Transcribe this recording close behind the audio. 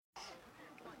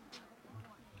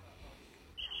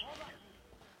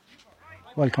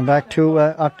Welcome back to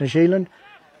Aughnasheelin.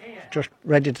 Just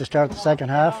ready to start the second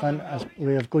half, and as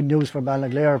we have good news for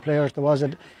Ballinaglera players. There was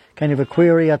a kind of a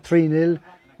query at 3-0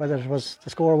 whether it was the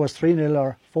score was 3-0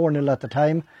 or 4-0 at the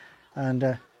time,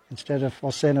 and instead of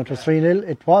us saying it was 3-0,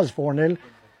 it was 4-0.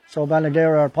 So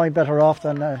Ballinaglera are a point better off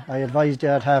than I advised you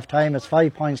at half time. It's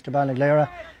 5 points to Ballinaglera.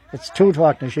 It's 2 to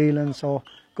Aughnasheelin, so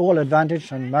goal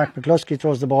advantage, and Mark McCluskey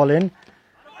throws the ball in.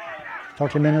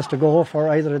 30 minutes to go for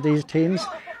either of these teams.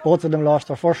 Both of them lost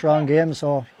their first round game,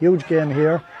 so huge game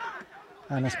here.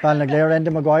 And it's Ballinaglera,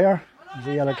 Enda Maguire. There's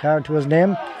a yellow card to his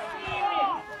name.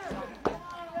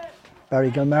 Barry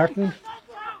Gilmartin.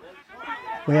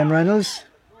 Wayne Reynolds.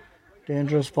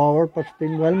 Dangerous forward, but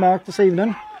been well marked this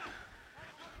evening.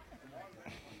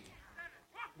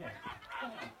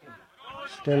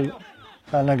 Still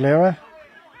Ballinaglera.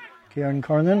 Kieran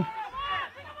Kernan.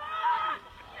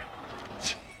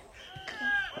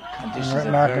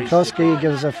 Mark McCluskey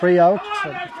gives a free out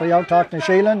to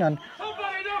Aughnasheelin, and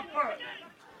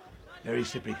very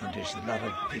slippery conditions. A lot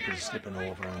of people slipping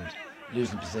over and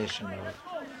losing possession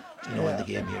in the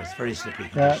game here. It's very slippery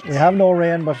conditions. We have no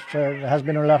rain, but there has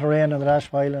been a lot of rain in the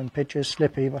last while, and pitch is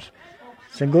slippy, but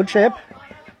it's in good shape.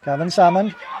 Gavin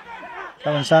Salmon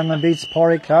beats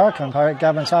Pádraig Clark, and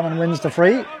Gavin Salmon wins the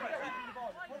free.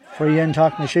 Free in to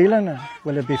Aughnasheelin.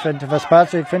 Will it be Fintan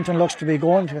Fitzpatrick? Fintan looks to be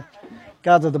going to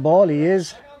gather the ball. He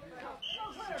is.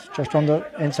 It's just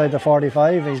inside the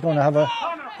 45. He's going to have a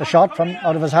shot from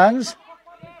out of his hands.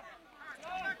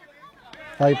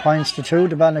 5 points to 2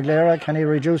 to Ballinaglera. Can he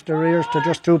reduce the rears to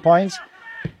just 2 points?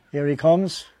 Here he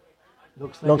comes.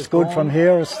 Looks good from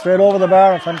here. It's straight over the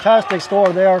bar. A fantastic score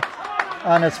there.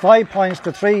 And it's 5 points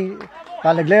to 3.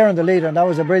 Ballinaglera in the lead, and that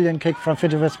was a brilliant kick from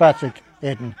Fintan Fitzpatrick.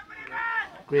 Aidan.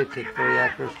 Great kick, very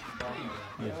accurate.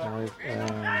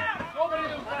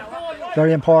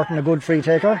 Very important, a good free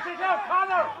taker.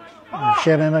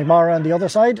 Seamus McMorrow on the other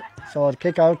side. So a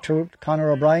kick out to Conor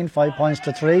O'Brien, 5 points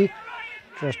to 3.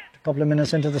 Just a couple of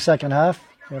minutes into the second half.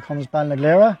 Here comes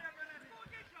Ballinaglera.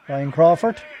 Brian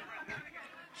Crawford.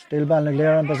 Still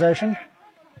Ballinaglera in possession.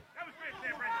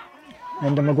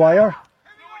 Enda Maguire.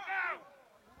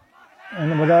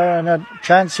 And a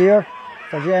chance here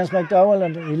for James McDowell,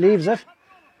 and he leaves it.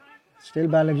 Still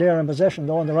Ballinaglera in possession,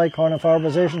 though, in the right corner forward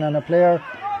position, and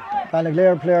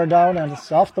Ballinaglera player down, and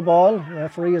it's off the ball. The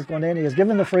referee has gone in. He has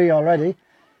given the free already,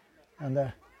 and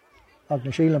the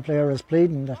Aughnasheelin player is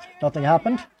pleading that nothing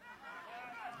happened.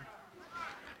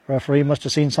 The referee must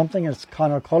have seen something. It's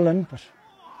Conor Cullen, but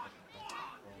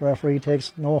the referee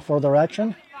takes no further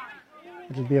action.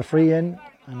 It'll be a free in,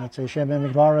 and it's a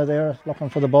Seamus McMorrow there looking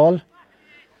for the ball.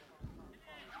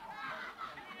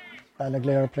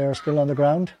 Ballinaglera player still on the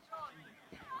ground.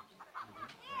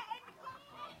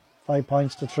 5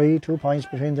 points to 3, 2 points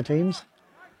between the teams.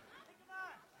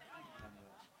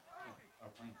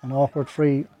 An awkward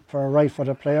free for a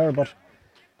right-footed player, but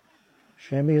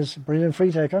Seamus is a brilliant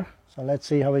free taker. So let's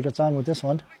see how he gets on with this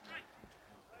one.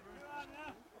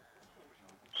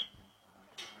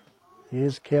 He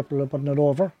is capable of putting it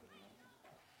over.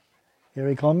 Here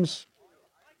he comes.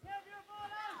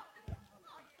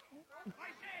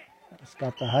 It's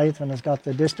got the height and it's got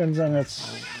the distance and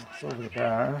it's over the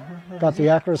bar. Got the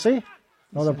accuracy.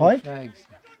 Another point.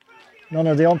 None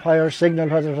of the umpires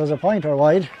signalled whether it was a point or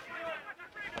wide.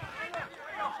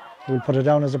 We'll put it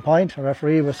down as a point. The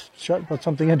referee put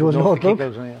something into his notebook.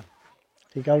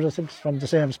 Kick out, I think, from the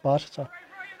same spot. So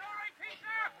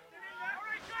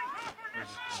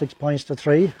 6 points to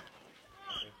 3.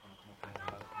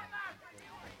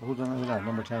 Who's that?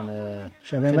 Number 10.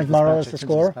 Seamus McMorrow is the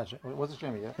scorer. Was it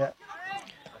Seamus? Yeah.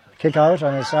 Kick out,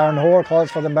 and it's Aaron Hoare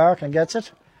calls for the mark and gets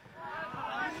it.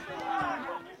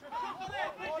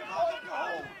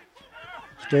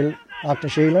 Still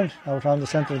Aughnasheelin out on the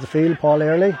centre of the field. Paul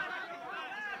Early.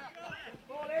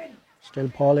 Still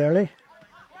Paul Early.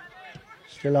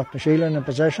 Still Aughnasheelin in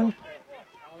possession.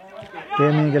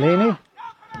 Damien Gilheeney.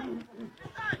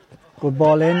 Good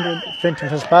ball in. Fintan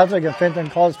Fitzpatrick, and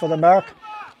Fintan calls for the mark.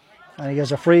 And he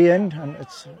gets a free in, and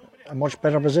it's a much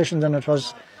better position than it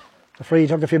was the free he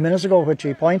took a few minutes ago, which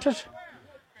he pointed.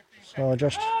 So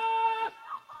just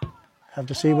have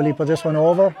to see, will he put this one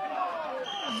over?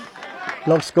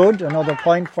 Looks good. Another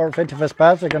point for Fintan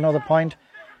Fitzpatrick, another point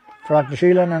for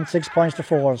Aughnasheelin, and 6 points to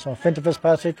 4. So Fintan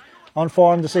Fitzpatrick on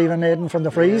form this evening, Aidan, from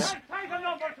the frees.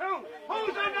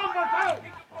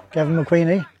 Kevin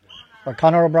McQueenie, or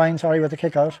Conor O'Brien, with the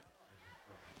kick out.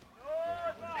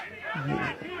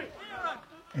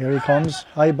 Here he comes,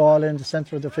 high ball in the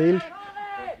centre of the field.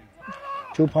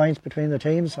 2 points between the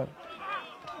teams.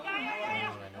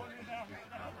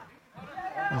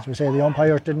 As we say, the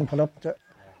umpires didn't put up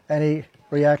any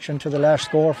reaction to the last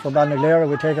score for Ballinaglera.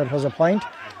 We take it as a point.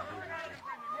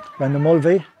 Brendan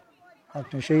Mulvey,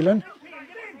 Aughnasheelin,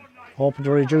 hoping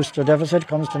to reduce the deficit,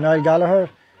 comes to Niall Gallagher.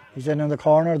 He's in the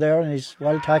corner there and he's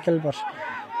well tackled, but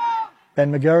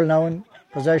Ben McGirl now in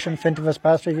possession. Fintan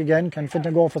Fitzpatrick again. Can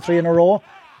Fintan go for 3 in a row?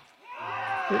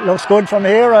 It looks good from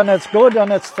here, and it's good,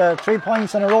 and it's 3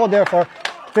 points in a row there for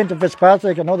Fintan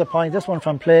Fitzpatrick. Another point, this one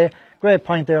from play. Great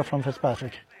point there from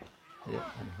Fitzpatrick. Yeah.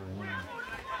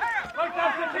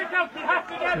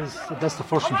 That's the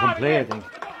first one from play, I think.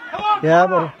 Yeah,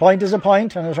 but a point is a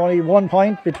point, and there's only 1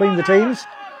 point between the teams.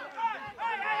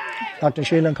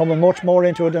 Aughnasheelin coming much more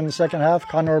into it in the second half.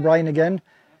 Conor O'Brien again.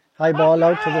 High ball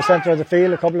out to the centre of the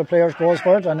field. A couple of players goes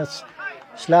for it, and it's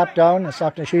slapped down. It's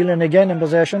Aughnasheelin again in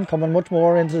possession, coming much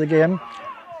more into the game.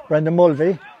 Brendan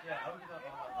Mulvey.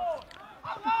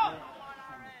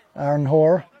 Aaron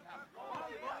Hoare.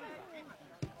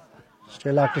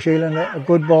 Still Aughnasheelin, a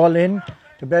good ball in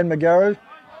to Ben McGarrell.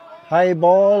 High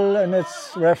ball, and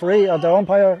it's referee or the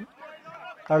umpire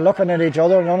are looking at each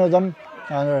other, none of them,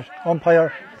 and the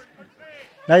umpire,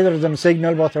 neither of them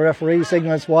signal, but the referee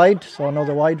signals wide, so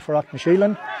another wide for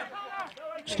Aughnasheelin.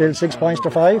 Still 6 points to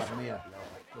 5.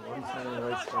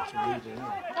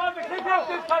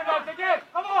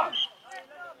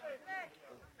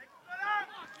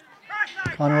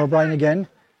 Conor O'Brien again.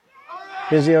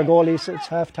 Busier goalie since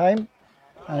half time.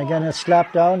 And again it's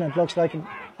slapped down. It looks like an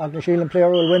Aughnasheelin player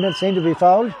will win it. Seemed to be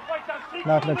fouled.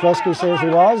 Matt McCluskey says he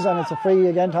was, and it's a free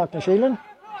again to Aughnasheelin.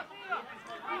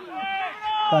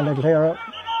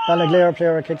 Ballinaglera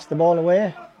player kicks the ball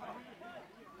away.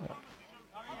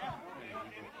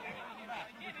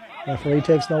 Referee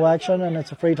takes no action, and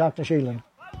it's a free to Aughnasheelin.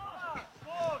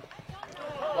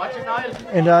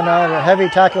 And now a heavy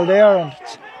tackle there, and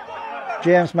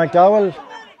James McDowell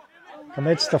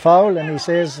commits the foul, and he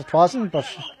says it wasn't, but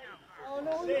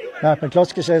Matt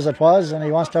McCluskey says it was, and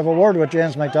he wants to have a word with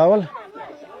James McDowell.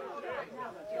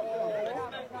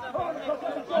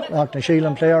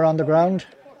 Aughnasheelin player on the ground.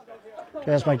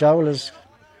 James McDowell has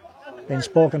been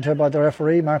spoken to by the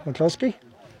referee, Mark McCluskey.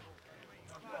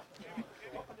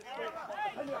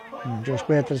 And just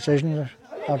great decision,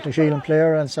 Aughnasheelin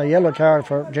player, and it's a yellow card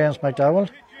for James McDowell.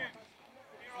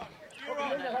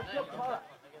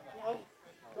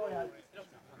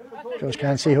 Just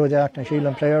can't see who the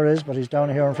Aughnasheelin player is, but he's down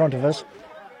here in front of us.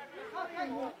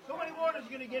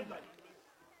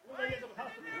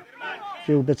 A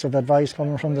few bits of advice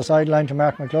coming from the sideline to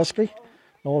Mark McCluskey.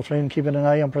 Noel Flynn keeping an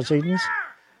eye on proceedings.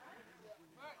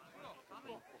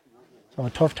 So a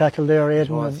tough tackle there,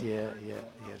 Aidan. It was.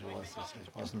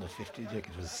 It wasn't a 50. Like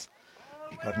it was.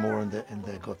 He got more in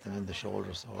the gut than in the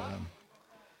shoulder. So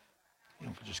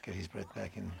he'll just get his breath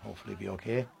back and hopefully be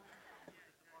okay.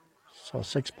 So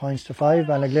 6 points to 5.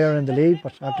 Ballinaglera in the lead,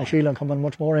 but Aughnasheelin coming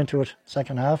much more into it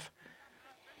second half.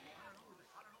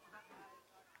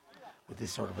 With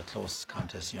this sort of a close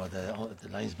contest, the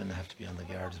linesmen have to be on the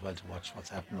guard as well to watch what's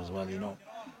happening as well,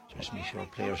 just to make sure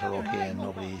players are okay and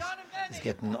nobody is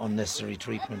getting unnecessary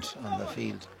treatment on the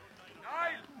field.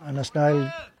 And it's Niall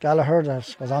Gallagher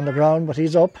that was on the ground, but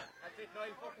he's up.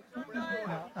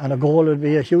 And a goal would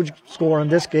be a huge score in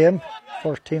this game.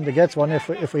 First team that gets one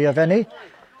if we have any.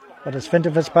 But it's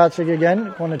Fintan Fitzpatrick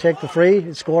again, going to take the free.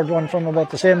 He scored one from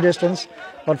about the same distance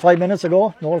about 5 minutes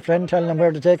ago. Noel Flynn telling him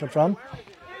where to take it from.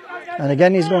 And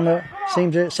again he's going to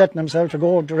seem to setting himself to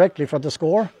go directly for the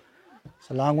score. It's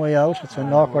a long way out. It's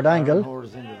an awkward angle.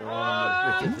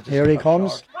 Here he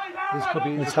comes.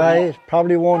 It's high.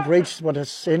 Probably won't reach, but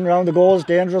it's in round the goals.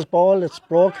 Dangerous ball. It's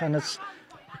broke, and it's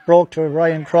broke to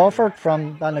Ryan Crawford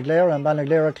from Ballinaglera, and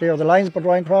Ballinaglera clear the lines, but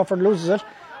Ryan Crawford loses it,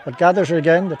 but gathers it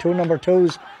again. The two number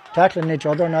twos tackling each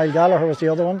other. Niall Gallagher was the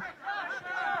other one.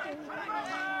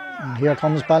 And here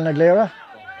comes Ballinaglera.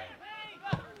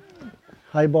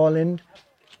 High ball in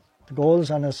the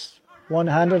goals, and it's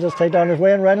one-handed. It's taken down with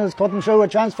Wayne Reynolds, cutting through. A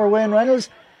chance for Wayne Reynolds.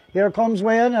 Here comes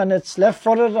Wayne, and it's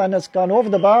left-footed, and it's gone over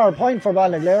the bar. A point for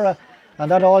Ballinaglera, and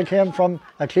that all came from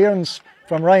a clearance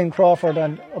from Ryan Crawford,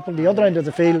 and up at the other end of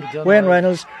the field, Wayne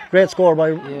Reynolds. Great score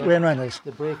by Wayne Reynolds.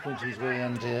 The break went his way,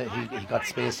 and he got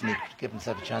space, and he gave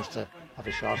himself a chance to have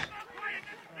a shot.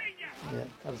 Yeah,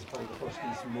 that was probably the first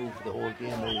decent move of the whole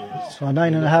game. So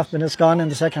 9.5 minutes gone in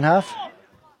the second half.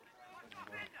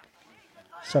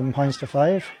 7 points to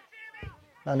 5.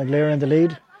 Ballinaglera in the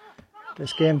lead.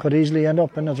 This game could easily end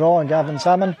up in a draw, and Gavin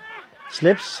Salmon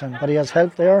slips, but he has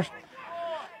help there.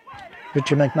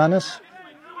 Richie McManus.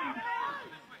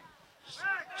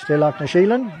 Still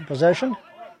Aughnasheelin in possession.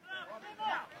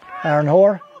 Aaron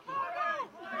Hoare.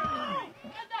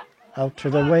 Out to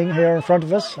the wing here in front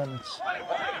of us, and it's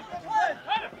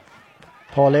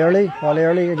Paul Early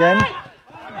again.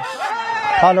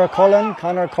 Connor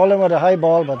Cullen with a high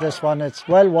ball, but this one it's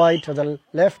well wide to the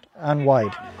left and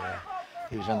wide. Yeah.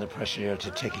 He was under pressure here to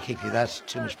take a kick like that.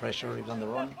 Too much pressure. He was on the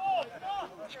run.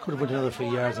 He could have went another 3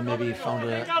 yards and maybe found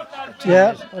a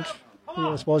yeah, but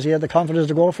I suppose he had the confidence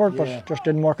to go for it, but it just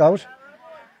didn't work out.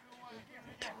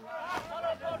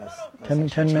 10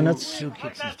 minutes. Two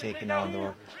kicks he's taken now, and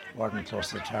they weren't close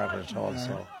to the target at all.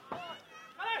 So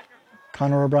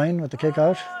Conor O'Brien with the kick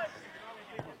out.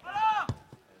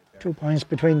 2 points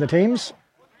between the teams.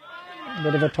 A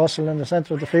bit of a tussle in the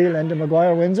centre of the field. Enda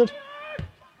Maguire wins it.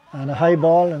 And a high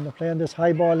ball, and they're playing this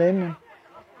high ball in.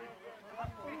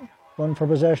 One for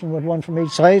possession with one from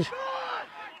each side.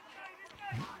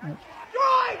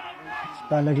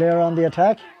 Ballinaglera on the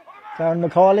attack. Darren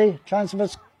McCauley, chance of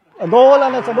a goal,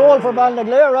 and it's a goal for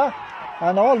Ballinaglera.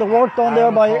 And all the work done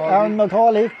there by Aaron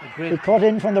McCauley. He cut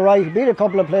in from the right, beat a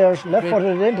couple of players,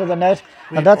 left-footed it into the net,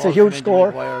 and that's a huge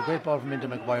score. Great ball from Enda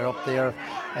Maguire up there.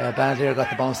 Ballinaglera got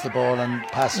the bounce of the ball and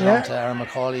passed it on to Aaron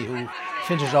McCauley, who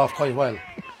finished off quite well.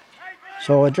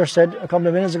 So I just said a couple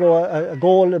of minutes ago a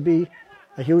goal would be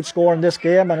a huge score in this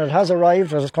game, and it has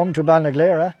arrived. It has come to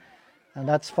Ballinaglera, and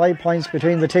that's 5 points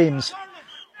between the teams.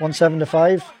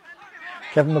 1-7-5.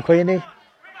 Kevin McQueenie.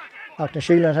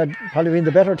 Aughnasheelin had probably been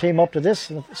the better team up to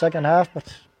this in the second half,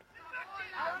 but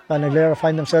Ballinaglera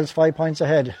find themselves 5 points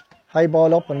ahead. High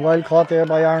ball up and well caught there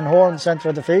by Aaron Horn, centre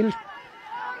of the field.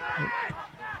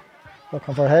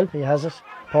 Looking for help, he has it.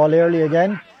 Paul Early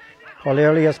again. Paul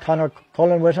Early has Connor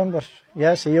Cullen with him, but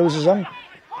yes, he uses him.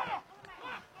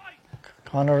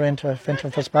 Connor into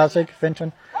Fintan Fitzpatrick.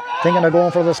 Fintan thinking of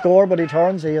going for the score, but he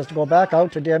turns. He has to go back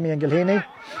out to Damien Gilheeney.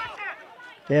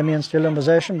 Damien still in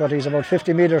possession, but he's about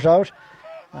 50 metres out.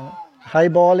 High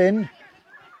ball in.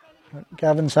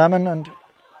 Gavin Salmon and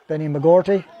Benny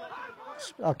McGorty.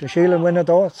 Aughnasheelin win it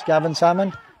though. It's Gavin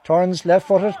Salmon. Turns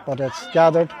left-footed, but it's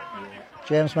gathered.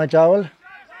 James McDowell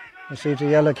received a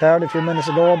yellow card a few minutes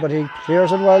ago, but he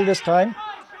clears it well this time.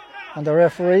 And the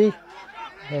referee,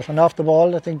 there's an off the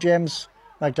ball. I think James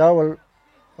McDowell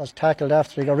was tackled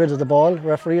after he got rid of the ball. The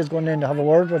referee is going in to have a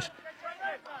word with,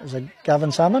 is it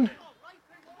Gavin Salmon?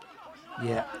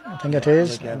 Yeah. I think it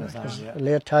is. There's a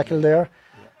late tackle there.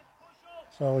 Yeah.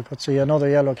 So we could see another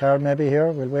yellow card maybe here.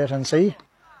 We'll wait and see.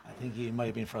 I think he might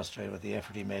have been frustrated with the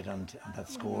effort he made on that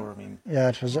score. I mean, yeah,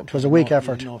 it was a weak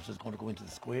effort. I didn't know if it was going to go into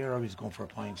the square or he was going for a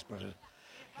point, but it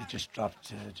just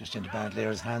dropped just into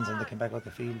Ballinaglera's hands and they came back out the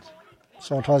field.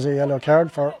 So it was a yellow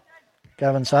card for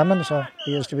Gavin Salmon, so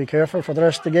he has to be careful for the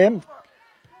rest of the game.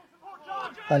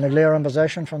 Ballinaglera in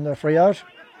possession from the free out.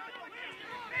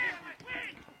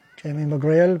 Jamie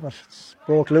McGrail, but it's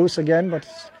broke loose again, but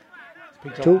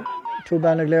it's two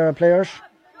Ballinaglera players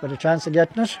with a chance of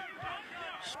getting it.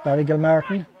 It's Barry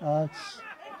Gilmartin. It's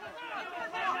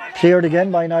cleared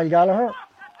again by Niall Gallagher.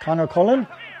 Conor Cullen.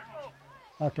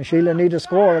 Aughnasheelin need a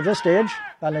score at this stage.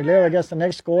 Ballinaglera gets the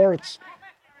next score. It's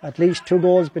at least 2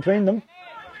 goals between them.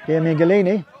 Damien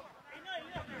Gilheeney.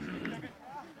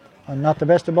 And not the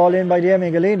best of ball in by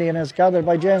Damien Gilheeney, and it's gathered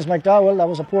by James McDowell. That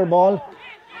was a poor ball.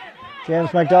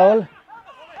 James McDowell.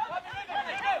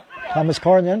 Thomas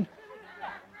Cornion.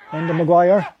 Enda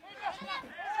Maguire.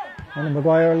 Enda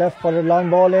Maguire left-footed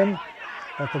long ball in.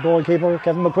 But the goalkeeper,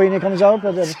 Kevin McQueenie, comes out,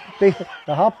 but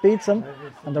the hop beats him.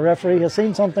 And the referee has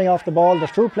seen something off the ball.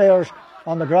 There's 2 players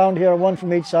on the ground here, 1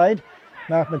 from each side.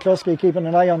 Mark McCluskey keeping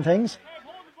an eye on things.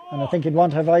 And I think he'd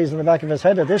want to have eyes in the back of his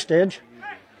head at this stage.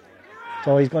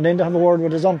 So he's going in to have a word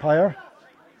with his umpire.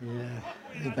 Yeah,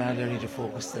 I think Ballinaglera need to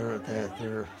focus.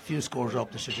 They're few scores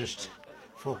up. They should just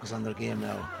focus on their game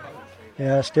now.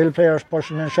 Yeah, still players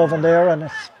pushing and shoving there, and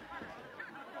it's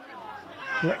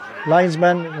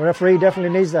linesman, referee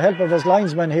definitely needs the help of his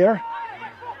linesman here.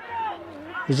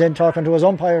 He's in talking to his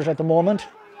umpires at the moment.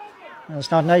 And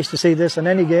it's not nice to see this in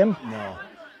any game. No.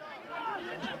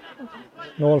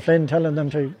 Noel Flynn telling them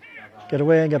to get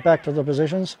away and get back to their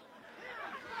positions.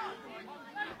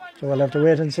 So we'll have to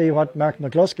wait and see what Mark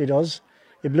McCluskey does.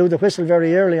 He blew the whistle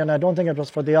very early, and I don't think it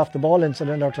was for the off-the-ball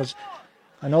incident, or it was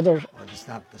another... Well, there's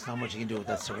not much you can do with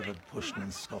that sort of a pushing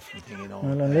and scuffing thing, you know.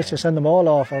 Well, unless you send them all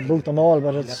off or boot them all,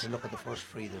 but it's... You have to look at the first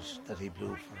free that he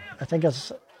blew for. I think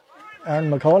it's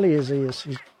Aaron McCauley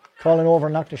he's calling over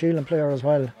an Aughnasheelin player as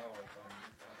well.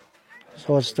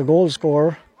 So it's the goal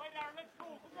scorer.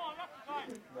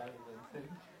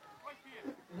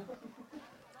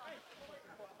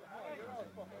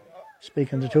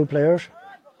 Speaking to 2 players,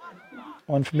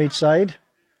 1 from each side.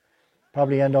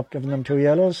 Probably end up giving them 2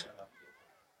 yellows.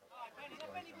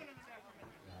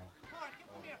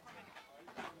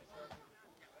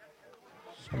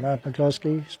 So Matt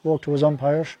McCluskey spoke to his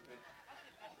umpires.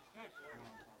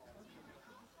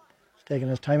 taking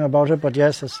his time about it, but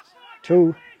yes, it's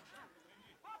 2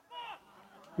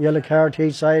 yellow card to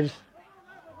each side.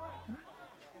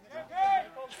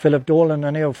 Philip Dolan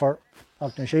and now for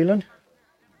Aughnasheelin.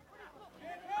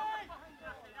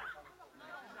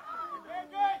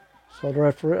 So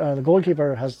the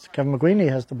goalkeeper Kevin McGuiney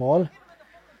has the ball.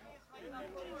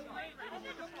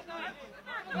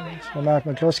 So Mark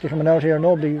McCluskey coming out here.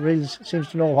 Nobody really seems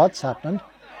to know what's happening.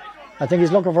 I think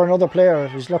he's looking for another player.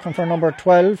 He's looking for number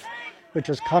 12, which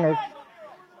is Conor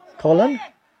Cullen,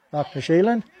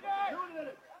 Aughnasheelin,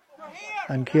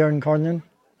 and Kieran Cornan.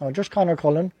 No, just Conor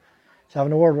Cullen. He's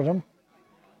having a word with him.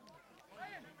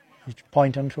 He's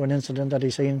pointing to an incident that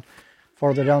he's seen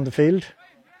further down the field.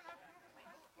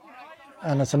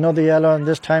 And it's another yellow, and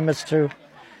this time it's to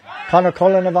Conor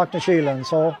Cullen of Aughnasheelin.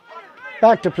 So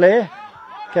back to play.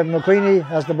 Kevin McQueenie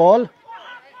has the ball.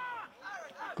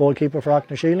 Goalkeeper for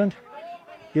Aughnasheelin.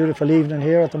 Beautiful evening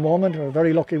here at the moment. We're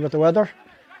very lucky with the weather.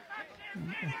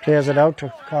 Plays it out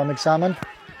to Cormac Salmon.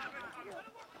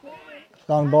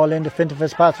 Long ball into Fintan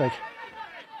Fitzpatrick.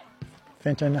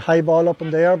 Fintan high ball up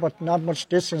in the air, but not much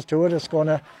distance to it. It's going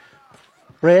to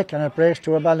break, and it breaks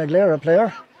to a Ballinaglera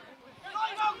player.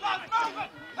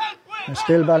 And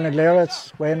still Ballinaglera,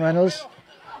 it's Wayne Reynolds.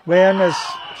 Wayne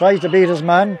tries to beat his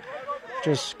man, which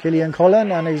is Killian Cullen,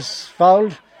 and he's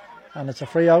fouled. And it's a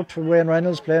free out to Wayne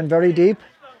Reynolds, playing very deep.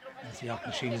 As the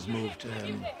Aughnasheelin has moved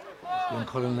when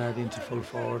Cullen are into full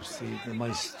forward, they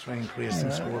might try and create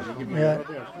some scores. Yeah,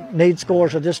 need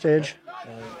scores at this stage.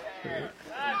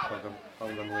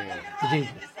 Did he?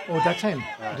 Oh, that time?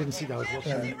 I didn't see that.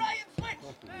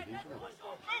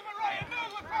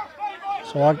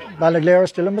 So Ballinaglera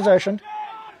still in possession.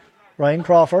 Ryan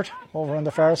Crawford over on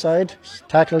the far side.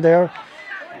 Tackled there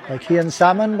by Cian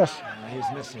Salmon, but he was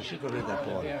missing. She got rid of that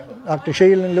ball.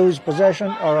 Aughnasheelin lose possession,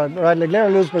 or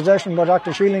Ballinaglera lose possession, but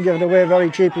Aughnasheelin give it away very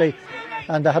cheaply.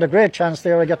 And they had a great chance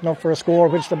there of getting up for a score,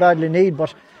 which they badly need,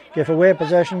 but give away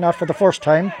possession, not for the first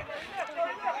time.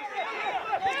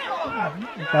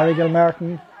 Barry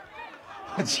Gilmartin.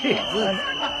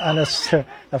 And it's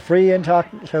a free in to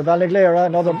Ballinaglera,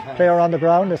 another player on the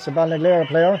ground. It's a Ballinaglera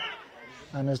player.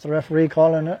 And is the referee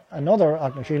calling another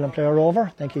Aughnasheelin player over? I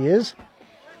think he is.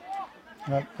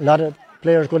 A lot of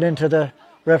players going into the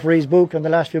referee's book in the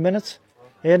last few minutes.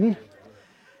 Aidan?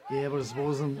 Yeah, but I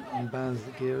suppose in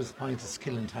Ballinaglere's point is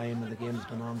killing time, and the game's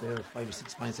been on there 5 or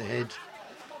 6 points ahead.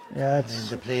 Yeah, and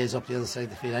the play is up the other side of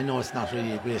the field. I know it's not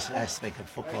really a great aspect of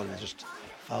football, it's just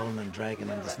fouling and dragging,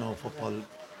 and there's no football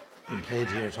being played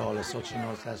here at all as such, the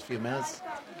last few minutes.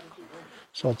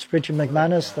 So it's Richard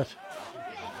McManus that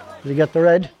did he get the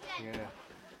red? Yeah.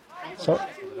 So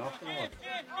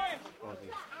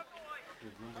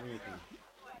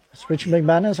it's Richard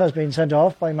McManus has been sent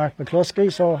off by Mark McCluskey,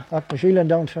 so Aughnasheelin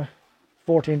down to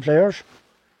 14 players.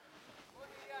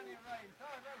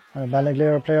 And a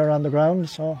Ballinaglera player on the ground,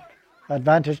 so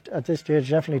advantage at this stage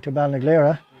definitely to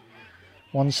Ballinaglera.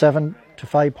 1-7 to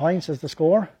 5 points is the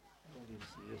score.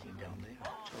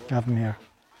 Have him here.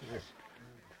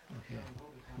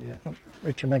 Yeah.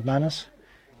 Richard McManus.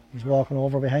 He's walking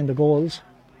over behind the goals.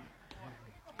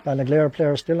 Ballinaglera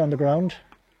player still on the ground.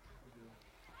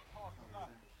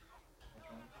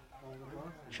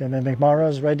 Seamus McMorrow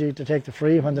is ready to take the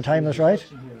free when the time is right.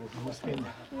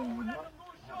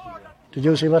 Did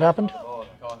you see what happened?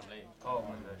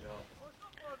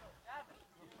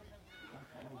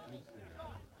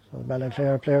 So the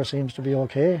Ballinaglera player seems to be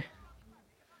okay.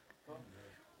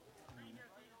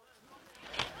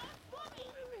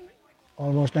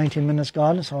 Almost 19 minutes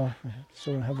gone, so we'll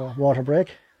soon have a water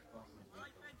break.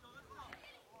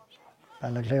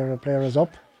 Ballinaglera player is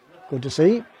up. Good to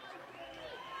see.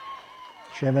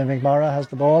 Seamus McMorrow has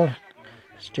the ball.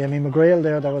 It's Jamie McGrail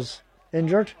there that was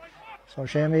injured. So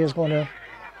Seamus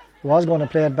was going to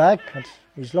play it back.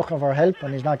 He's looking for help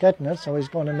and he's not getting it, so he's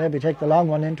going to maybe take the long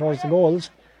one in towards the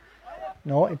goals.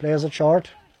 No, he plays it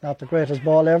short. Not the greatest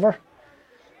ball ever.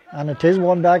 And it is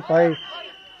won back by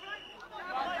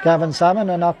Gavin Salmon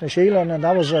and Aughnasheelin, and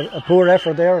that was a poor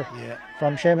effort there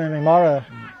from Seamus McMorrow.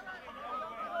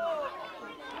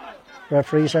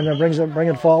 Referee said bring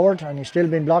it forward, and he's still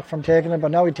been blocked from taking it,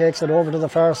 but now he takes it over to the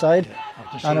far side.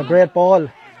 And a great ball.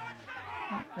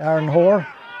 Aaron Hoare.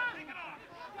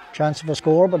 Chance of a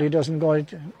score, but he doesn't go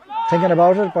thinking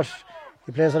about it, but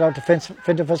he plays it out to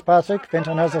Fintan Fitzpatrick.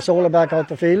 Fintan has the solo back out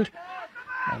the field.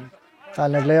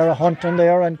 Ballinaglera hunting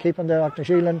there and keeping the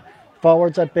Aughnasheelin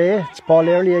forwards at bay. It's Paul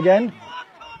Early again.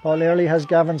 Paul Early has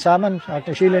Gavin Salmon.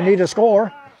 Aughnasheelin need a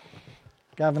score.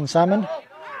 Gavin Salmon.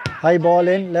 High ball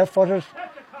in, left footed.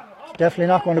 It's definitely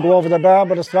not going to go over the bar,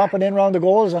 but it's dropping in round the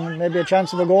goals, and maybe a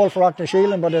chance of a goal for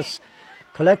Aughnasheelin, but it's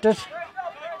collected.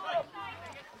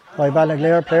 by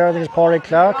Ballinaglera player. I think it's Pádraig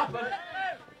Clark.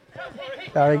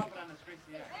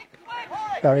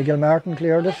 Barry Gilmartin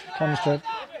cleared it. Comes to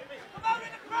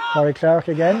Pádraig Clark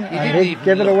again, and he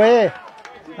give it away.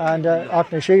 And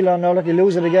Aughnasheelin, now look, he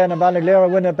lose it again, and Ballinaglera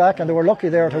win it back, and they were lucky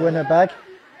there to win it back.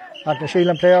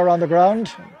 Aughnasheelin player on the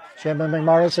ground. Seamus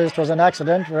McMorris says it was an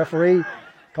accident. Referee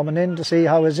coming in to see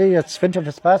how is he. It's Fintan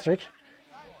Fitzpatrick.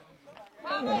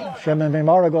 Seamus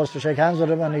McMorris goes to shake hands with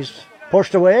him, and he's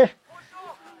pushed away.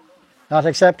 Not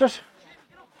accepted.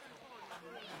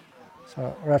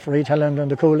 So referee telling them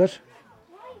to cool it.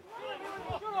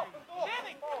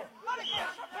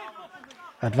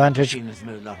 Advantage. Has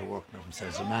made a lot of work now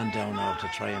themselves. A man down now to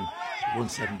try and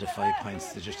 175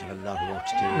 points. They just have a lot of work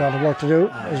to do. A lot of work to do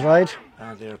is right.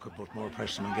 There could put more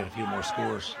pressure and get a few more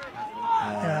scores.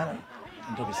 And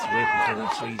they'll be waiting for the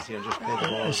threes here. Just play the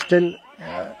ball. Still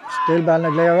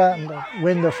Ballinaglera and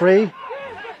win the free.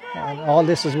 And all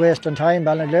this is wasting time.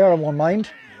 Ballinaglera won't mind.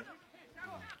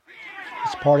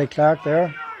 It's Pádraig Clark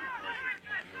there.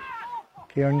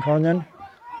 Kieran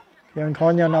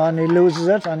Cunningham on, he loses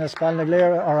it, and it's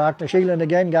Ballinaglera or Aughnasheelin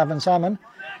again. Gavin Salmon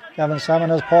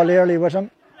has Paul Early with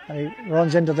him, and he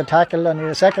runs into the tackle, and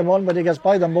the second one, but he gets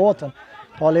by them both. And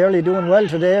Paul Early doing well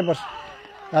today, but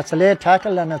that's a late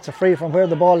tackle, and it's a free from where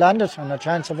the ball landed, and a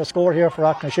chance of a score here for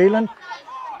Aughnasheelin.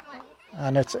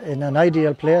 And it's in an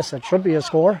ideal place. It should be a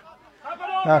score.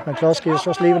 Mark McCluskey is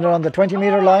just leaving it on the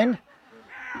 20-metre line,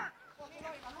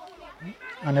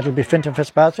 and it'll be Fintan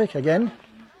Fitzpatrick again.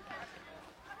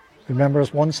 Remember,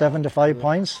 it's 175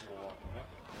 points.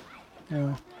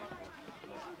 Yeah.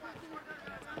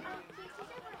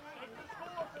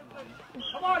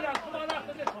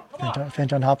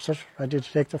 Fintan hops it, ready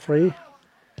to take the free.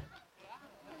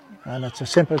 And it's a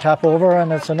simple tap over,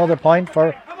 and it's another point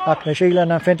for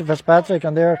Aughnasheelin and Fintan Fitzpatrick.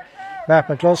 And there, Mark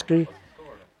McCluskey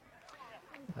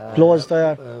blows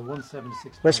the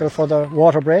whistle for the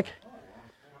water break.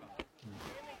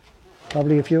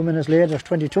 Probably a few minutes later,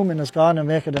 22 minutes gone, and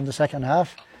make it in the second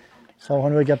half. So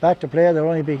when we get back to play, there'll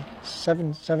only be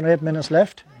 7 or 8 minutes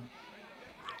left.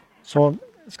 So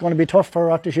it's going to be tough for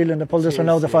Aughnasheelin to pull this one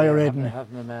out of the fire, Aidan.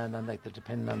 Having a man, and like they're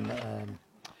depending on the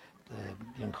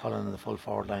young Colin in the full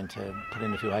forward line to put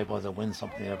in a few high balls and win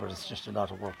something there, but it's just a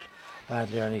lot of work.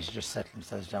 Ballinaglera need to just settle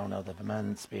themselves down now. They have a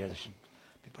man spare. They should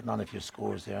be putting on a few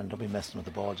scores there, and don't be messing with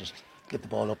the ball. Just get the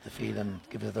ball up the field and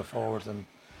give it to their forwards, and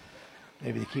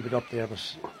maybe they keep it up there. But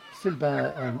still,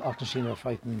 Aughnasheelin are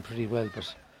fighting pretty well,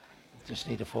 but just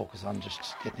need to focus on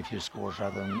just getting a few scores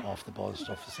rather than off the ball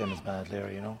stuff, the same as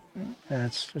Ballinaglera, you know.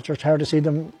 It's just hard to see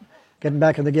them getting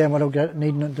back in the game without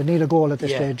needing. They need a goal at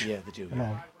this stage. Yeah, they do.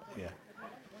 Yeah.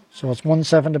 So it's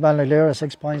 1-7 to Ballinaglera,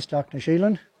 6 points to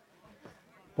Aughnasheelin.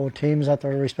 Both teams at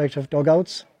their respective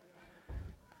dugouts.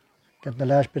 Getting the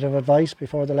last bit of advice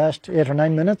before the last 8 or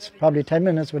 9 minutes, probably 10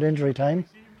 minutes with injury time.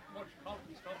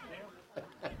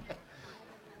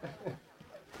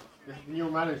 New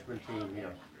management team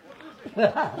here.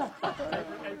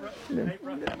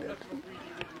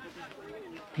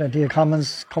 Plenty of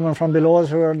comments coming from below us,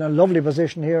 who are in a lovely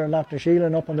position here in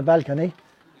Aughnasheelin up on the balcony,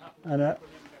 and a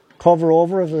cover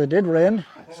over if it did rain.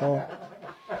 So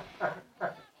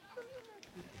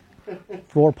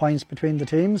 4 points between the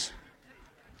teams.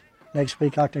 Next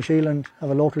week Aughnasheelin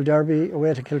have a local derby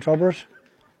away to Kiltrubbert.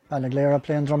 Ballinaglera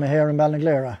playing Dromahare in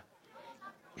Ballinaglera.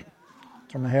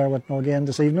 Dromahare with no game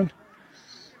this evening.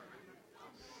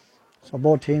 So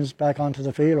both teams back onto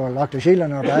the field, or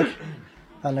Aughnasheelin are back.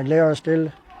 Ballinaglera are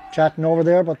still chatting over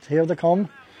there, but here they come.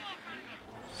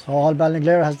 So all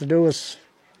Ballinaglera has to do is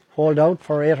hold out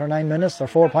for 8 or 9 minutes. They're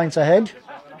 4 points ahead.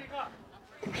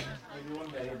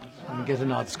 And get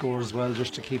an odd score as well,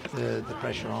 just to keep the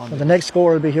pressure on. So the next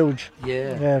score will be huge.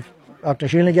 Yeah. If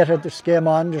Aughnasheelin get this game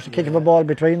on, just a kick of a ball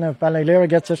between. If Ballinaglera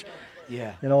gets it,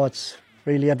 it's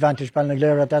really advantage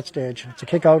Ballinaglera at that stage. It's a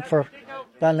kick out for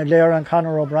Ballinaglera and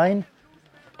Conor O'Brien.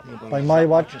 By my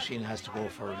watch, Aughnasheelin has to go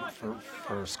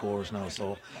for scores now,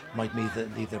 so might leave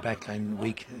their backline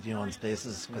weak, in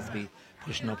places, because they'll be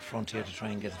pushing up front here to try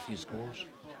and get a few scores.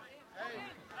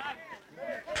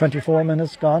 24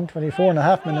 minutes gone, 24 and a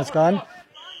half minutes gone.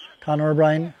 Conor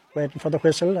O'Brien waiting for the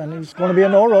whistle, and he's going to be a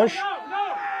no rush.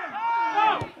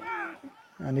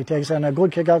 And he takes in a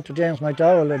good kick out to James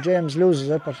McDowell. James loses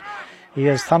it, but he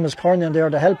has Thomas Cornian there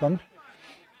to help him.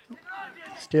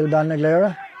 Still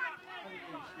Ballinaglera.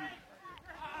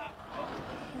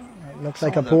 Looks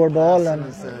like a poor ball, and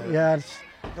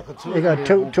you got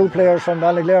two players from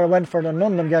Ballinaglera went for it, and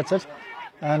none of them gets it.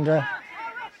 And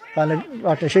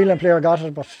Aughnasheelin player got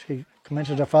it, but he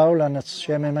committed a foul, and it's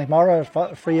Seamus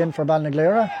McMorris free in for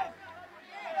Ballinaglera.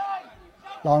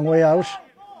 Long way out.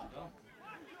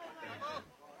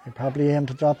 He probably aimed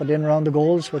to drop it in around the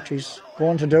goals, which he's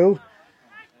going to do.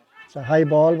 It's a high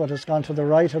ball, but it's gone to the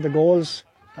right of the goals,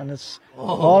 and it's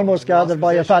almost gathered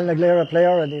by a Ballinaglera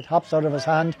player, and it hops out of his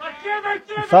hand.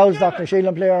 It fouls the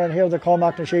Aughnasheelin player, and here they come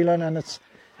Aughnasheelin, and it's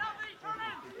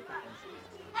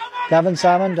Gavin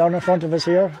Salmon down in front of us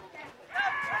here.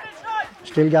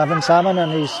 Still Gavin Salmon,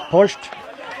 and he's pushed.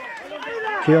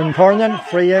 Kieran Kernan,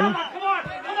 free in.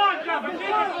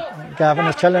 Gavin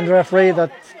is telling the referee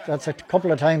that that's a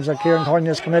couple of times that Kieran Kernan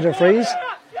has committed frees.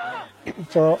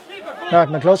 So Mark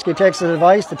McCluskey takes his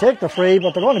advice to take the free,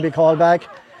 but they're going to be called back.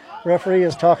 Referee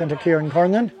is talking to Kieran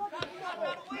Kernan.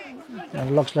 And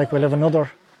it looks like we'll have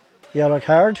another yellow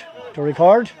card to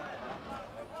record.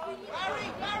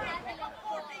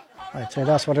 I'd say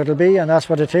that's what it'll be, and that's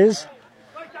what it is.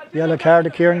 Yellow card to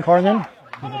Kieran Kernan.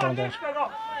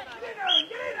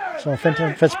 So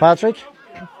Fintan Fitzpatrick.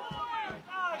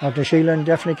 Aughnasheelin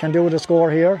definitely can do with a score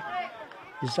here.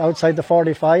 He's outside the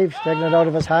 45, taking it out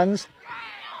of his hands.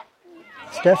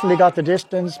 It's definitely got the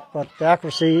distance, but the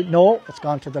accuracy, no, it's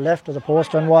gone to the left of the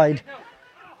post and wide.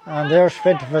 And there's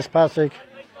Fintan Fitzpatrick,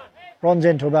 runs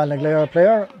into a Ballinaglera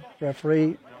player.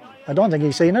 Referee, I don't think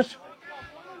he's seen it.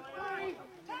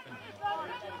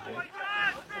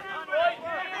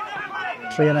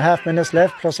 Three and a half minutes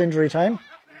left plus injury time.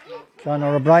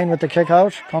 Conor O'Brien with the kick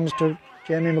out, comes to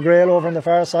Jamie McGrail over on the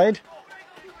far side.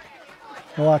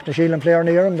 No Aughnasheelin player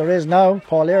near him. There is now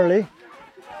Paul Early,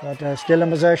 but still in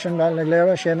possession.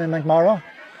 Ballinaglera, Seamus McMorrow.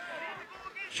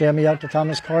 Seamus out to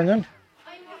Thomas Kernan.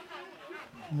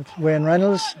 Wayne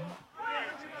Reynolds.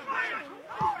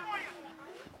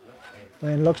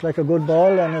 Wayne looks like a good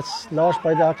ball, and it's lost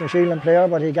by the Aughnasheelin player,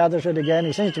 but he gathers it again.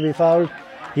 He seems to be fouled.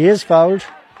 He is fouled.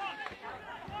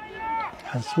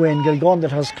 It's Wayne Gilgun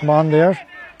that has come on there.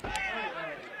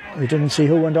 We didn't see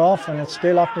who went off, and it's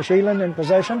still Aughnasheelin in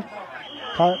possession.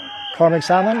 Cormac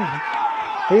Salmon,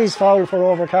 he's fouled for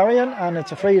overcarrying, and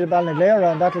it's a free to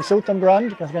Ballinaglera, and that'll suit them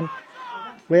grand because they can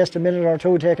waste a minute or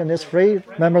two taking this free.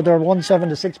 Remember, they're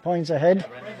 176 points ahead.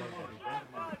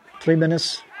 3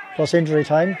 minutes plus injury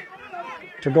time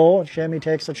to go. Shamey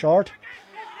takes it short.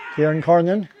 Kieran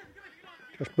Kernan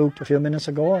just booked a few minutes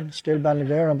ago, and still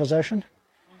Ballinaglera in possession.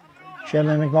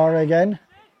 Seamus McMorrow again.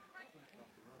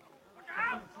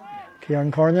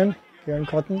 Kieran Kernan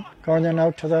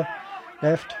out to the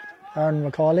left. Aaron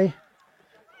McCauley,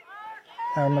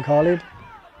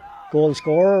 goal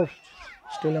scorer,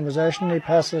 still in possession. He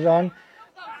passes it on.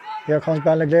 Here comes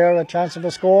Ballinaglera, a chance of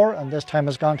a score, and this time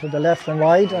has gone to the left and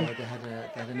wide. And they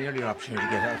had an earlier opportunity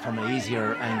to get it from an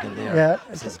easier angle there. Yeah,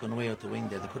 it's gone way out the wing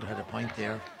there. They could have had a point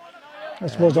there. I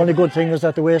suppose the only good thing was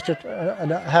that they wasted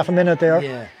half a minute there.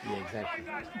 Yeah, exactly.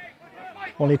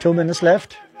 Only 2 minutes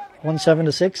left.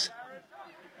 176.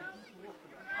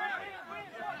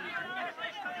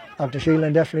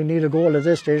 Aughnasheelin definitely need a goal at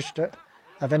this stage to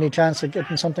have any chance of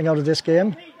getting something out of this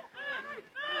game.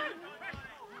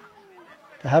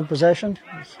 They have possession.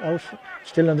 It's out,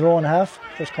 still in their own half,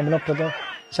 just coming up to the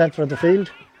centre of the field.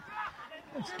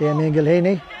 It's Damien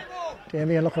Gilheney.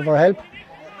 Damien looking for help.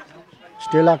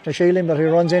 Still Aughnasheelin, but he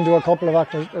runs into a couple of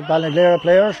Ballinaglera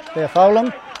players. They foul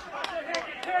him.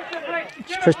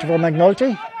 It's Christopher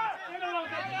McNulty.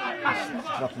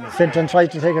 Fintan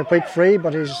tried to take a quick free,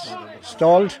 but he's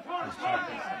stalled.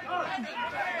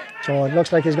 So it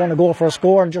looks like he's going to go for a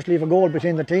score and just leave a goal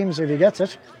between the teams if he gets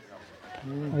it.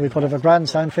 We could have a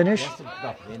grandstand finish.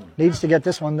 Needs to get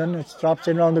this one then. It drops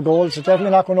in around the goals. It's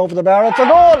definitely not going over the bar. It's a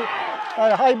goal!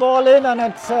 A high ball in, and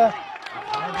it's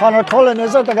Conor Cullen,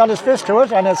 is it? They got his fist to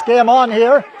it, and it's game on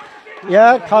here.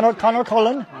 Yeah, Conor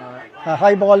Cullen. A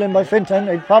high ball in by Fintan.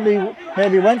 He probably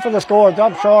maybe went for the score,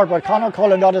 dropped short, but Conor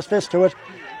Cullen got his fist to it.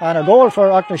 And a goal for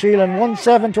Aughnasheelin,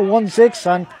 1-7 to 1-6,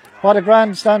 and what a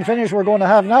grandstand finish we're going to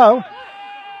have now.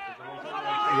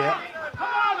 Yeah.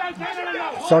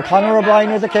 So Conor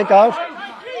O'Brien with the kick out.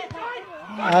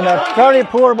 And a very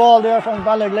poor ball there from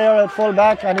Ballinaglera at full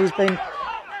back, and he's been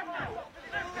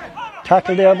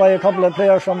tackled there by a couple of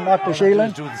players from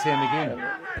Aughnasheelin. Do the same again.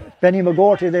 Benny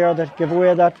McGorty there that gave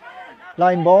away that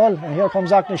line ball, and here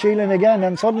comes Aughnasheelin again,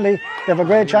 and suddenly they have a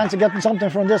great chance of getting something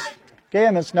from this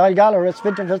game. It's Niall Gallagher, it's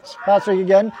Fintan Fitzpatrick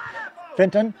again.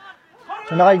 Fintan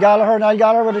to Niall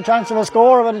Gallagher with a chance of a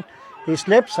score, but he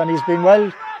slips, and he's been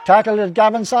well tackled at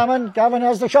Gavin Salmon. Gavin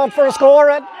has the shot for a score,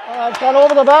 and it's gone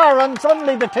over the bar, and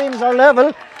suddenly the teams are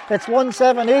level. It's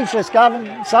 1-7 each. It's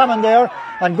Gavin Salmon there,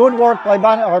 and good work by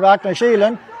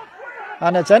Aughnasheelin,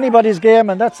 and it's anybody's game,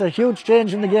 and that's a huge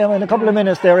change in the game in a couple of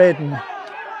minutes there, Aidan.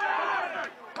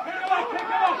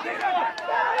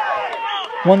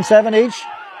 1-7 each.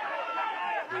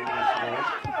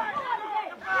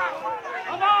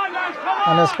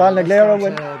 And it's Ballinaglera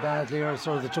with Ballinaglera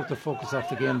sort of they took the focus off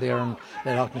the game there and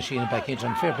let Aughnasheelin back into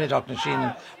it. Fair play to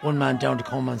Aughnasheelin, one man down to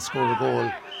come and score a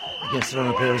goal against the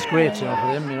runner player. It was great, for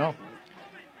them,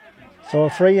 So a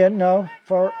free in now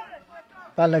for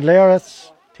Ballinaglera.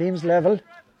 It's teams level.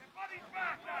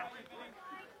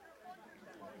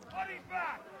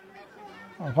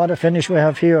 And what a finish we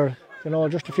have here.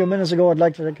 Just a few minutes ago I'd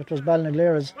like to think it was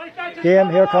Ballinaglera's game.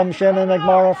 Here comes Seamus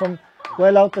McMorrow from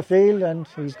well out the field, and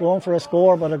he's going for a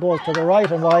score, but it goes to the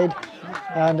right and wide,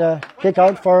 and kick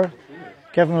out for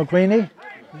Kevin McQueenie.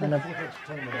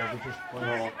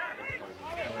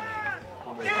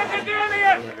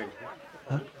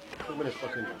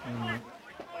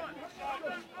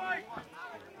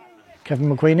 Kevin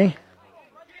McQueenie.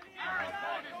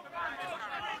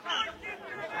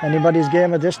 Anybody's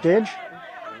game at this stage?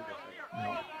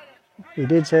 We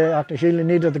did say Aughnasheelin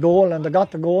needed the goal, and they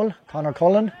got the goal. Conor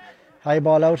Cullen, high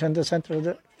ball out in the centre of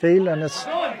the field, and it's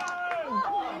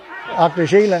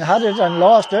Aughnasheelin had it and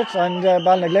lost it, and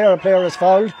Ballinaglera player is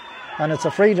fouled, and it's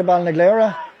a free to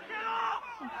Ballinaglera.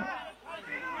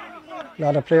 A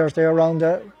lot of players there around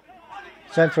the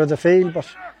centre of the field, but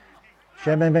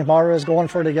Seamus McMorrow is going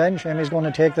for it again. Seamus is going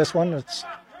to take this one. It's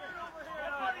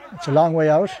a long way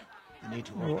out. Need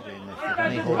to work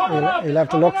He'll have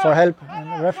to look for help.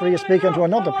 And the referee is speaking to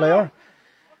another player.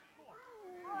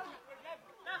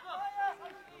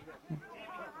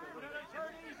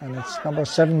 And it's number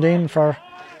 17 for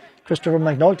Christopher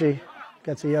McNulty.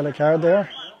 Gets a yellow card there.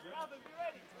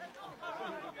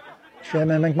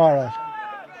 Seamus McMorrow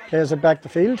plays it back the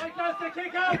field.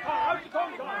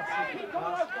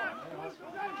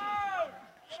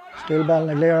 Still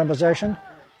Ballinaglera in possession.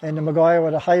 Enda Maguire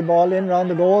with a high ball in round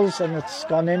the goals, and it's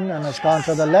gone in and it's gone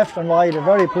to the left and wide. A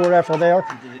very poor effort there.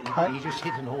 He just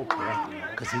hit and hope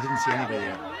because he didn't see anybody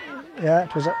there. Yeah,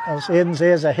 it was, as Aidan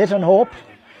says, a hit and hope.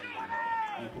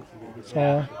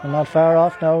 So we're not far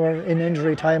off now. We're in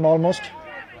injury time almost.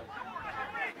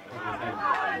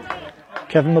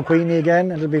 Kevin McQueenie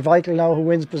again. It'll be vital now who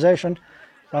wins possession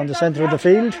around the centre of the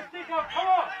field.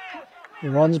 He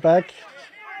runs back.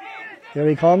 Here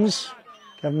he comes.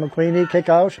 Kevin McQueenie, kick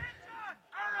out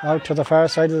to the far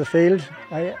side of the field.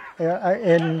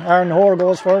 Aaron Hoare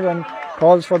goes for it and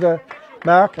calls for the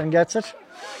mark and gets it.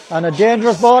 And a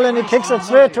dangerous ball, and he kicks it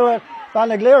straight to a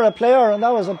Ballinaglera player, and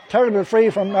that was a terrible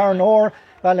free from Aaron Hoare.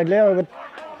 Ballinaglera would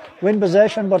win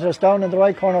possession, but it's down in the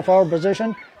right corner forward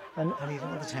position. And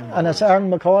it's Aaron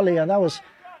McCauley, and that was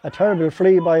a terrible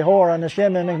free by Hoare, and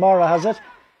Seamus McMorrow has it.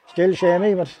 Still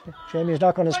Seamus, but Seamus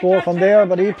not going to score from there,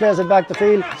 but he plays it back the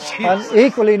field. And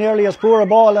equally nearly as poor a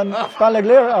ball, and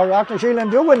Ballinaglera or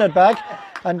Aughnasheelin do win it back,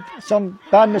 and some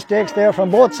bad mistakes there from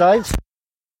both sides.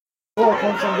 Four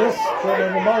points on this,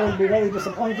 Seamus McMorrow will be very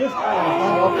disappointed. And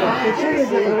Aughnasheelin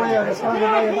gave it away, and it's gone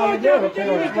away a Ballinaglera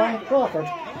player, Brian Crawford.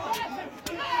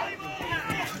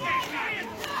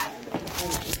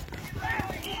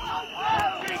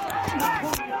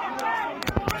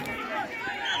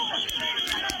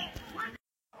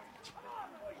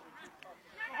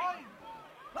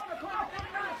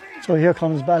 So here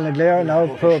comes Ballinaglera now.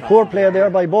 Poor play there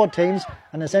by both teams,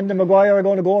 and it's Enda Maguire are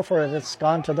going to go for it. It's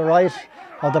gone to the right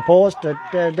of the post. It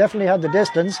definitely had the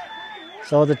distance.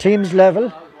 So the team's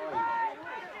level.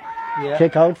 Yeah.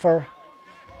 Kick out for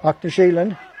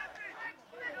Aughnasheelin.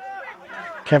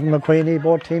 Kevin McQueenie,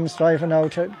 both teams striving now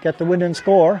to get the winning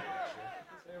score.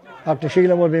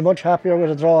 Aughnasheelin will be much happier with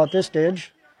a draw at this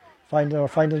stage. Find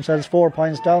themselves 4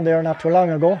 points down there not too long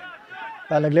ago.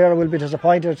 Ballinaglera will be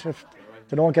disappointed if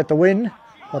they don't get the win,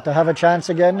 but they have a chance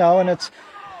again now, and it's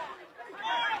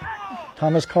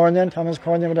Thomas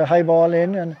Cornian with a high ball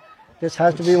in, and this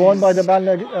has to be won by the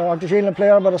Aughnasheelin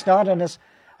player, but it's not, and it's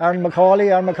Aaron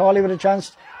McCauley with a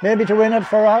chance maybe to win it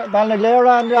for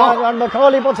Ballinaglera, and Aaron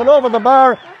McCauley puts it over the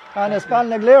bar, and it's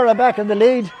Ballinaglera back in the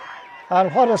lead.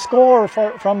 And what a score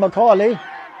from McCauley,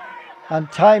 and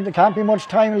there can't be much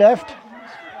time left.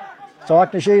 So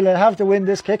Aughnasheelin have to win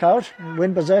this kick out,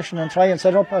 win possession, and try and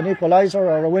set up an equaliser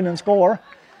or a winning score.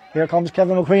 Here comes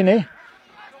Kevin McQueenie.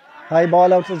 High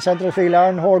ball out to the centre of the field.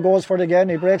 Aaron Hoare goes for it again.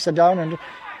 He breaks it down, and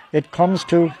it comes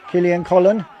to Killian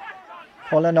Cullen.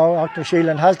 Cullen now,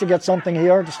 Aughnasheelin has to get something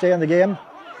here to stay in the game.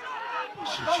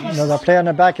 They're playing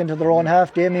it back into their own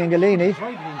half. Damien Galini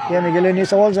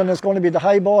holds, and it's going to be the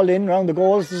high ball in round the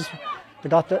goals. They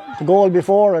got the goal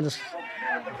before, and it's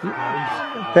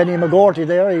Benny McGorty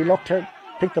there. He looked to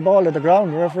pick the ball at the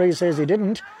ground. The referee says he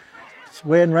didn't. It's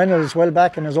Wayne Reynolds well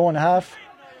back in his own half.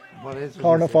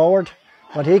 Corner forward.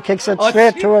 But he kicks it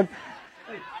straight to it.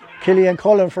 Killian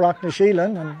Cullen for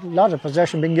Aughnasheelin, and a lot of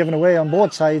possession being given away on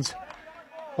both sides.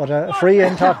 But a free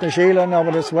in Aughnasheelin now,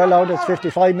 but it's well out. It's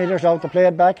 55 metres out to play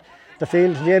it back the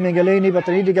field. Jamie Galini, but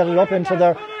they need to get it up into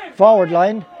their forward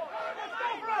line.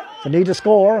 They need to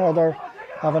score or they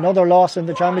have another loss in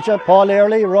the championship. Paul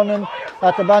Early running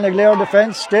at the Ballinaglera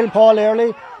defence. Still Paul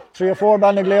Early. 3 or 4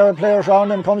 Ballinaglera players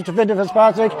around him. Comes to Fintan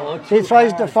Fitzpatrick. He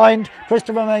tries to find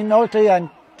Christopher McNulty and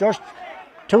just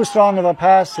too strong of a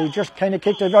pass. He just kind of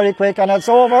kicked it very quick and it's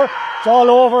over. It's all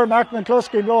over. Mark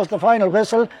McCluskey blows the final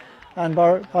whistle. And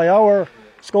by our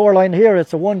scoreline here,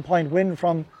 it's a 1-point win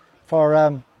for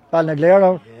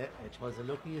Ballinaglera. Yeah, it was a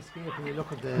lucky escape when you look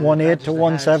at the 1-8 to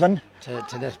 1-7. To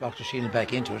let Aughnasheelin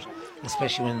back into it,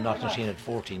 especially when Aughnasheelin had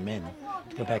 14 men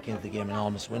to go back into the game and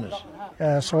almost win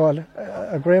it. So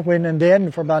a great win in the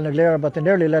end for Ballinaglera, but they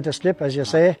nearly let it slip, as you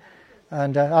say.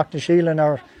 And Aughnasheelin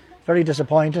are very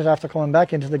disappointed after coming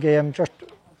back into the game. Just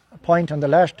a point on the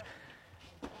last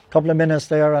couple of minutes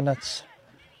there, and it's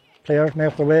players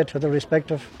make their way to the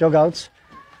respective dugouts.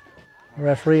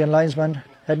 Referee and linesman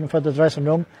heading for the dressing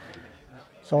room.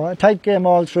 So a tight game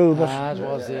all through. But it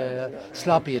was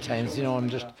sloppy at times, you know, and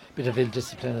just a bit of ill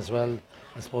discipline as well.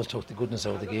 I suppose took the goodness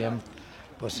out of the game.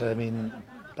 But I mean,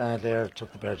 Ballinaglera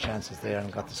took the better chances there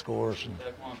and got the scores.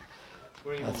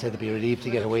 And I'd say they'd be relieved to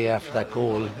get away after that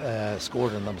goal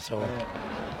scored on them. So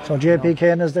JP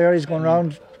Kane is there. He's going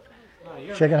round,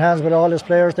 shaking hands with all his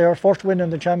players there. First win in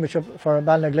the championship for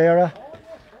Ballinaglera.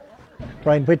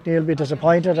 Brian Whitney will be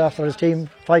disappointed after his team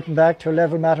fighting back to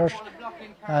level matters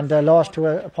and lost to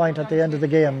a point at the end of the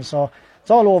game. So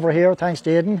it's all over here. Thanks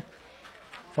to Aidan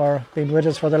for being with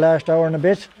us for the last hour and a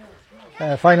bit.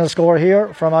 Final score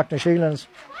here from Aughnasheelin's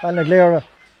Ballinaglera,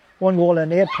 1 goal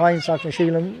and 8 points.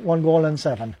 Aughnasheelin 1 goal and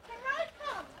 7.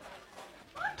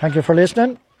 Thank you for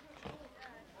listening.